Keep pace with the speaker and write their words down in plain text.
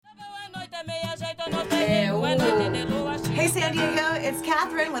San Diego. It's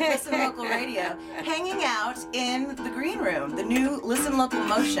Catherine with Listen Local Radio, hanging out in the green room, the new Listen Local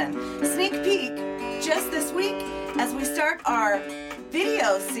Motion. Sneak peek just this week as we start our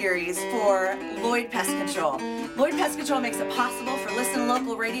video series for Lloyd Pest Control. Lloyd Pest Control makes it possible for Listen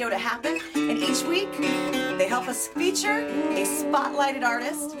Local Radio to happen, and each week they help us feature a spotlighted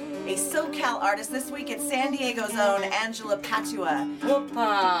artist, a SoCal artist. This week it's San Diego's own Angela Patua.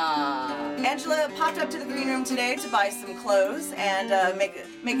 Opa! Angela popped up to the green room today to buy some clothes and make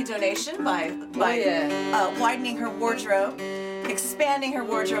a donation by widening her wardrobe, expanding her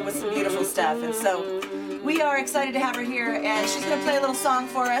wardrobe with some beautiful stuff. And so we are excited to have her here, and she's going to play a little song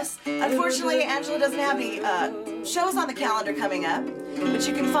for us. Unfortunately, Angela doesn't have any shows on the calendar coming up, but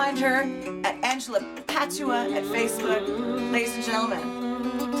you can find her at Angela Patua at Facebook. Ladies and gentlemen,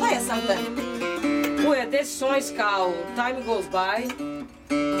 play us something. Well, this song is called Time Goes By.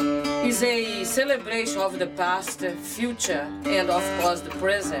 It's a celebration of the past, future, and of course the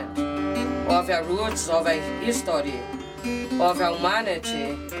present, of our roots, of our history, of our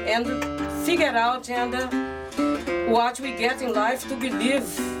humanity, and figure out what we get in life to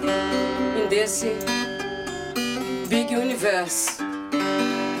believe in this big universe,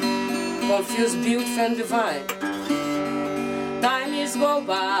 confused, beautiful, and divine. Time is go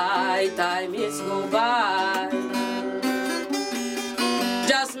by, time is go by.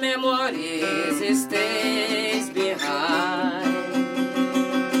 Just memories stays behind.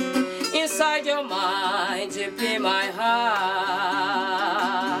 Inside your mind, deep in my heart.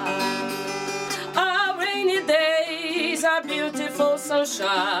 Our rainy days are beautiful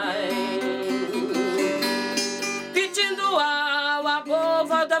sunshine. Pitching the wow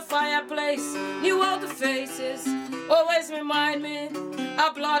above the fireplace. New old faces always remind me a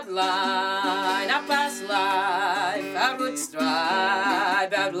bloodline, a past life, a root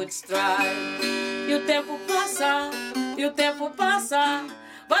tribe. E o tempo passa,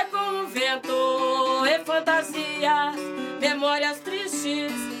 vai com o vento e fantasias, memórias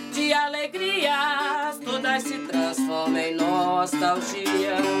tristes de alegrias, todas se transformam em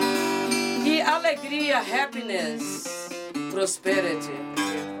nostalgia. E alegria, happiness, prosperity.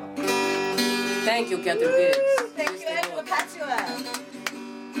 Thank you, Catherine Biggs. Thank you, Angela Patua.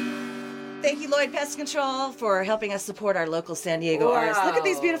 Thank you, Lloyd Pest Control, for helping us support our local San Diego artists. Look at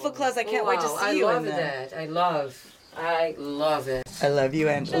these beautiful clothes. I can't wait to see you in them. I love it. I love you,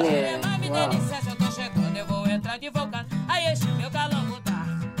 Angela. Yeah. Wow.